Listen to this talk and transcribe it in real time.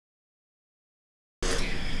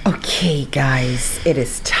Okay, guys, it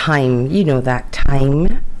is time. You know that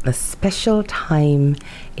time, the special time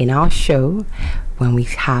in our show when we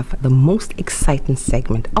have the most exciting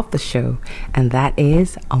segment of the show, and that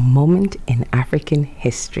is a moment in African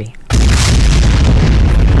history.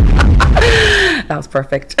 That was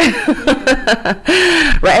perfect.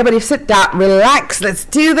 Right, everybody sit down, relax, let's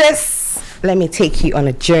do this. Let me take you on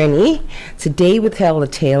a journey. Today we tell the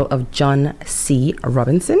tale of John C.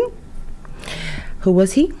 Robinson. Who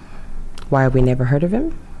was he? Why have we never heard of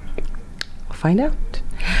him? We'll find out.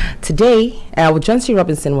 Today, John C.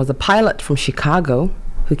 Robinson was a pilot from Chicago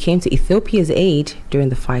who came to Ethiopia's aid during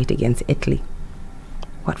the fight against Italy.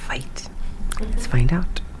 What fight? Let's find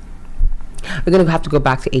out. We're going to have to go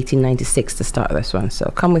back to 1896 to start this one, so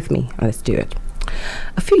come with me and let's do it.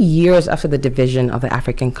 A few years after the division of the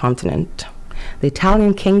African continent, the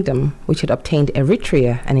Italian kingdom, which had obtained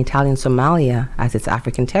Eritrea and Italian Somalia as its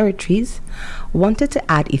African territories, wanted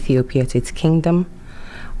to add Ethiopia to its kingdom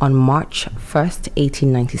on March 1st,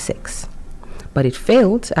 1896. But it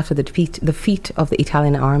failed after the defeat of the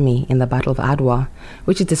Italian army in the Battle of Adwa,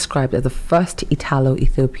 which is described as the First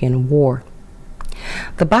Italo-Ethiopian War.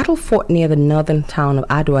 The battle fought near the northern town of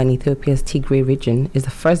Adwa in Ethiopia's Tigray region is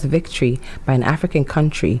the first victory by an African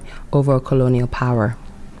country over a colonial power.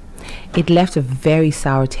 It left a very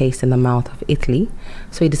sour taste in the mouth of Italy,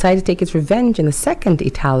 so he decided to take its revenge in the Second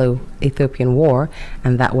Italo-Ethiopian War,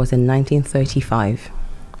 and that was in 1935.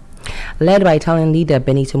 Led by Italian leader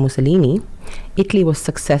Benito Mussolini, Italy was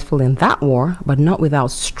successful in that war, but not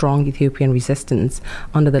without strong Ethiopian resistance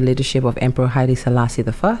under the leadership of Emperor Haile Selassie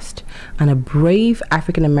I and a brave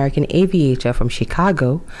African-American aviator from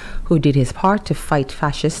Chicago who did his part to fight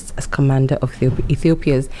fascists as commander of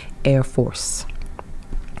Ethiopia's Air Force.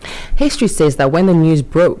 History says that when the news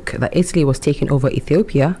broke that Italy was taking over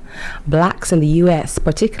Ethiopia, blacks in the US,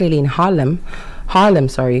 particularly in Harlem,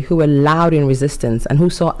 who were loud in resistance and who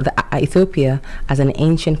saw Ethiopia as an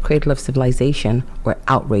ancient cradle of civilization, were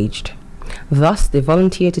outraged. Thus, they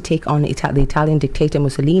volunteered to take on the Italian dictator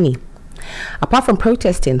Mussolini. Apart from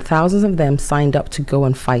protesting, thousands of them signed up to go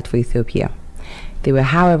and fight for Ethiopia. They were,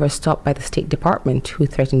 however, stopped by the State Department, who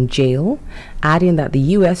threatened jail, adding that the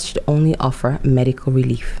U.S. should only offer medical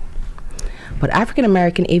relief. But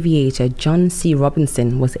African-American aviator John C.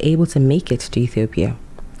 Robinson was able to make it to Ethiopia.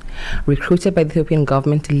 Recruited by the Ethiopian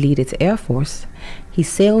government to lead its air force, he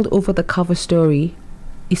sailed over with the cover story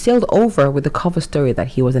that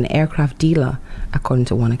he was an aircraft dealer, according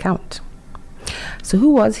to one account. So who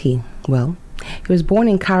was he? Well, he was born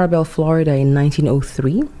in Carabel, Florida in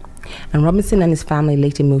 1903. And Robinson and his family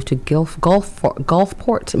later moved to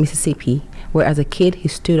Gulfport, Mississippi, where as a kid he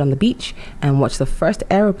stood on the beach and watched the first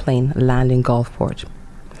aeroplane land in Gulfport.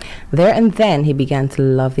 There and then he began to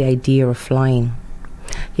love the idea of flying.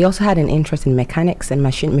 He also had an interest in mechanics and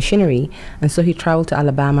machinery, and so he traveled to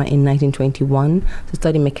Alabama in 1921 to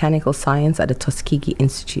study mechanical science at the Tuskegee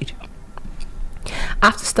Institute.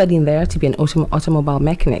 After studying there to be an automobile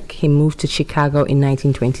mechanic, he moved to Chicago in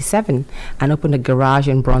 1927 and opened a garage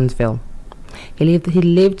in Bronzeville. He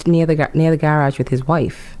lived near the garage with his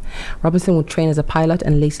wife. Robinson would train as a pilot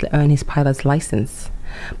and later earn his pilot's license.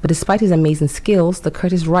 But despite his amazing skills, the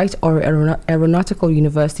Curtis Wright Aeronautical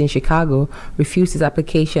University in Chicago refused his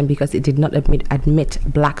application because it did not admit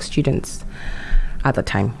black students at the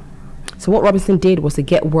time. So what Robinson did was to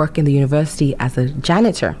get work in the university as a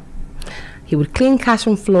janitor. He would clean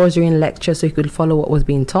classroom floors during lectures so he could follow what was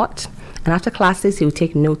being taught. And after classes, he would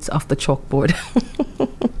take notes off the chalkboard.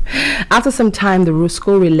 After some time, the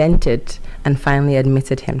school relented and finally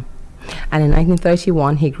admitted him. And in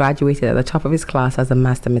 1931, he graduated at the top of his class as a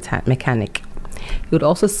master mechanic. He would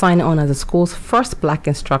also sign on as the school's first black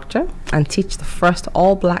instructor and teach the first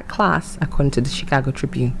all-black class, according to the Chicago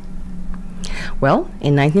Tribune. Well,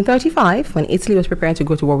 in 1935, when Italy was preparing to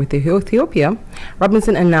go to war with Ethiopia,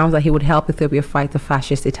 Robinson announced that he would help Ethiopia fight the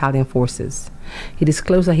fascist Italian forces. He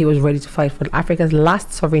disclosed that he was ready to fight for Africa's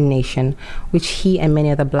last sovereign nation, which he and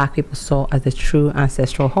many other black people saw as the true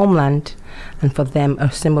ancestral homeland, and for them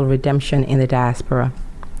a symbol of redemption in the diaspora.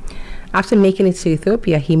 After making it to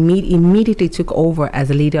Ethiopia, he immediately took over as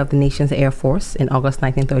the leader of the nation's air force in August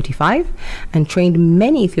 1935 and trained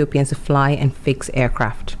many Ethiopians to fly and fix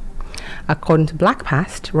aircraft. According to Black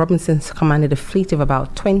Past, Robinson commanded a fleet of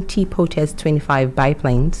about 20 Potes 25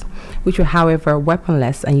 biplanes, which were, however,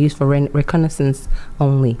 weaponless and used for reconnaissance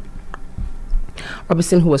only.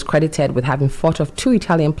 Robinson, who was credited with having fought off 2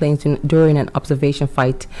 Italian planes during an observation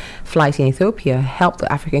flight in Ethiopia, helped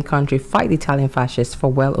the African country fight the Italian fascists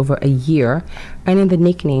for well over a year, earning the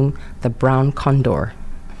nickname the Brown Condor.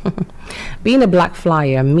 Being a black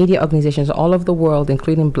flyer, media organizations all over the world,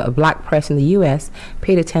 including black press in the US,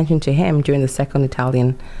 paid attention to him during the Second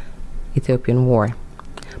Italian-Ethiopian War.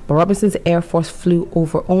 But Robinson's Air Force flew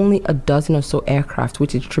over only a dozen or so aircraft,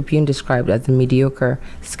 which the Tribune described as the mediocre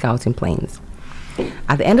scouting planes.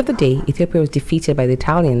 At the end of the day, Ethiopia was defeated by the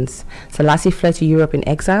Italians. Selassie fled to Europe in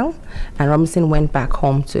exile, and Robinson went back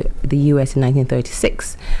home to the US in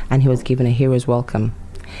 1936, and he was given a hero's welcome.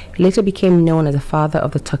 He later became known as the father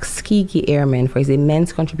of the Tuskegee Airmen for his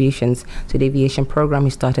immense contributions to the aviation program he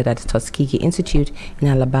started at the Tuskegee Institute in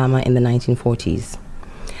Alabama in the 1940s.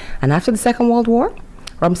 And after the Second World War,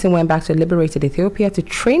 Robinson went back to liberated Ethiopia to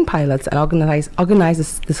train pilots and organize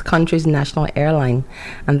this country's national airline.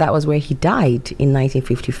 And that was where he died in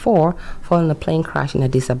 1954, following a plane crash in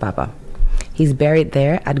Addis Ababa. He's buried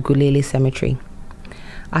there at Gulele Cemetery.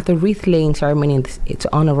 At the wreath-laying ceremony to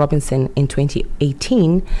honor Robinson in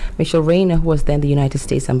 2018, Michelle Rayner, who was then the United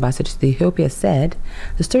States ambassador to Ethiopia, said,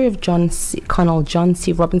 "The story of Colonel John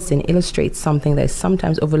C. Robinson illustrates something that is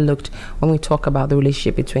sometimes overlooked when we talk about the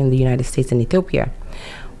relationship between the United States and Ethiopia.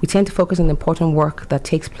 We tend to focus on the important work that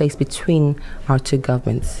takes place between our two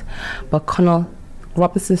governments. But Colonel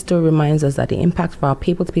Robinson's story reminds us that the impact of our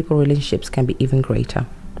people-to-people relationships can be even greater."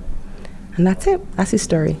 And that's it. That's his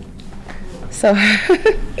story. So,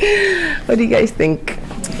 what do you guys think?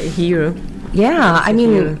 A hero. Yeah, I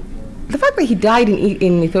mean, the fact that he died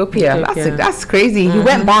in Ethiopia, that's crazy. He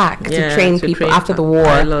went back to train people after the war.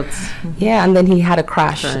 Pilots. Yeah, and then he had a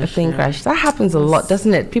plane crash. That happens a lot,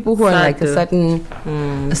 doesn't it? People who are in like a certain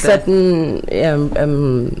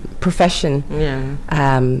profession,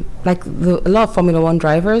 like a lot of Formula One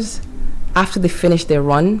drivers, after they finish their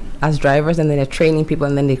run as drivers and then they're training people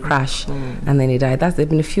and then they crash and then they die. There've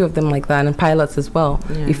been a few of them like that, and pilots as well.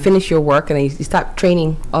 You finish your work and then you start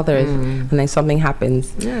training others and then something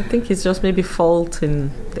happens. Yeah, I think it's just maybe fault in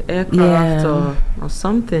the aircraft or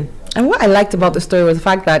something. And what I liked about the story was the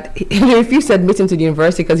fact that he refused to admit him to the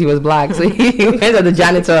university because he was black. So he went as a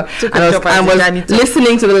janitor and was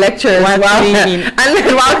listening to the lectures while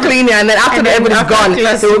cleaning. And then after everybody's gone, they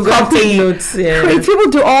will copy notes. People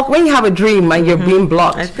do all, when you have a dream and you're being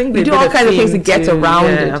blocked, I think you do all kinds of things to get around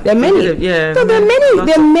it. There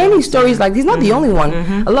are many stories like this. Not the only one.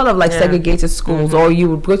 A lot of like segregated schools, or you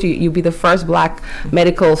would go to, you'd be the first black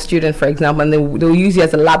medical student, for example, and they'll use you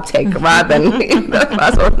as a lab tech rather than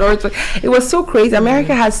it was so crazy.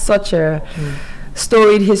 America has such a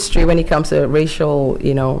storied history when it comes to racial,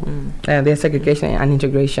 their segregation and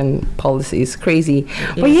integration policies. Crazy.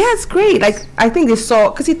 But yeah, it's great. Like, I think they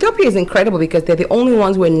saw, because Ethiopia is incredible because they're the only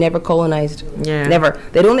ones who were never colonized. Never.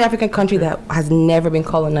 They're the only African country that has never been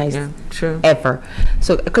colonized. Ever.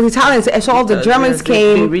 So, because Italians, so all the Germans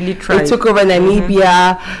came, they took over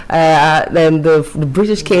Namibia, then the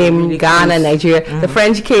British came, Ghana, Nigeria, the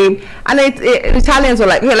French came, and the Italians were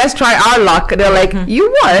like, hey, let's try our luck. They're like,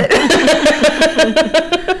 you what?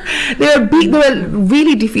 They were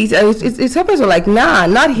really defeated. Ethiopians were like, nah,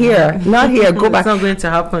 not here, go back. It's not going to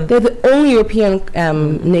happen. They're the only European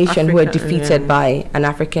nation who were defeated by an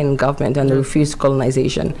African government and they refused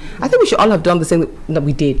colonization. I think we should all have done the same that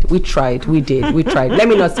we did. We tried. Let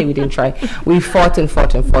me not say we didn't try. We fought.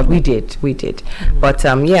 We did. But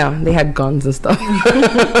they had guns and stuff.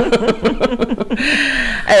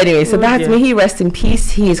 Anyway, so may he rest in peace.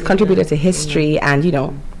 He has contributed to history, and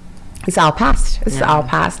it's our past. This is our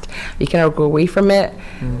past. We cannot go away from it.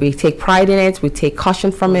 We take pride in it. We take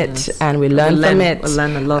caution from it, and we learn from it. We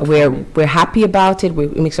learn a lot. We're happy about it.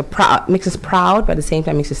 It makes us proud, but at the same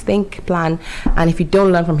time makes us think, plan. And if you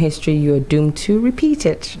don't learn from history, you're doomed to repeat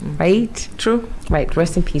it. Right? True. Right.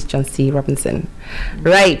 Rest in peace, John C. Robinson.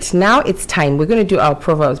 Right. Now it's time. We're going to do our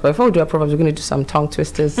proverbs. But before we do our proverbs, we're going to do some tongue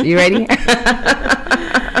twisters. You ready?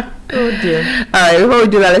 Oh dear. All right, before we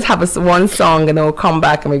do that, let's have one song and then we'll come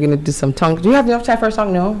back and we're going to do some tongue. Do you have enough time for a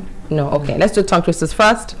song? No? Okay, let's do tongue twisters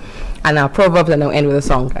first and our proverbs, and then we'll end with a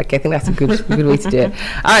song. Okay, I think that's a good way to do it.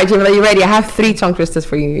 All right, Jambo, are you ready? I have 3 tongue twisters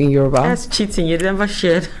for you in Yoruba. That's cheating. You never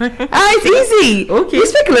shared. It's easy. Okay. You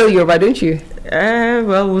speak a little Yoruba, don't you?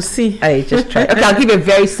 Well, we'll see. All right, just try. Okay, I'll give you a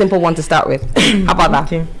very simple one to start with. How about that?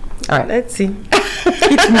 Okay. All right. Let's see.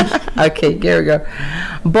 Hit me. Okay, here we go.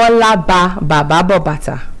 Bola ba baba bo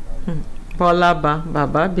bata. Bola ba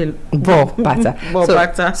baba bo bata.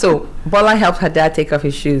 Bata. So Bola helped her dad take off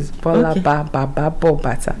his shoes. Bola ba baba bo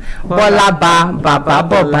bata. Bola ba baba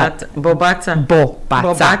bo bata. Bo bata. Bo bata.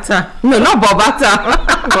 Bo bata. No, not bo bata.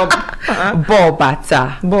 Bo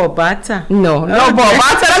bata. Bo bata. No, bo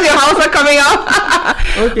bata. That's your house coming out.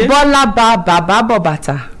 Okay. Bola ba baba bo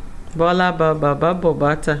bata. Bola ba baba bo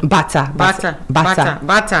bata. Bata.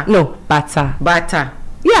 Bata. No, bata. Bata.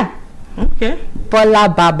 Yeah. Okay. Bola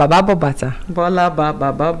baba baba bata. Bola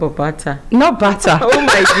baba baba bata. Not bata. Oh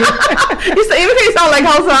my god. Even though you sound like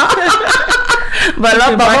Hausa.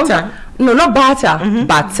 Bola baba. Bata. No, not bata.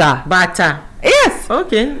 Bata. Bata. Yes.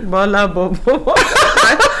 Okay. Bola baba.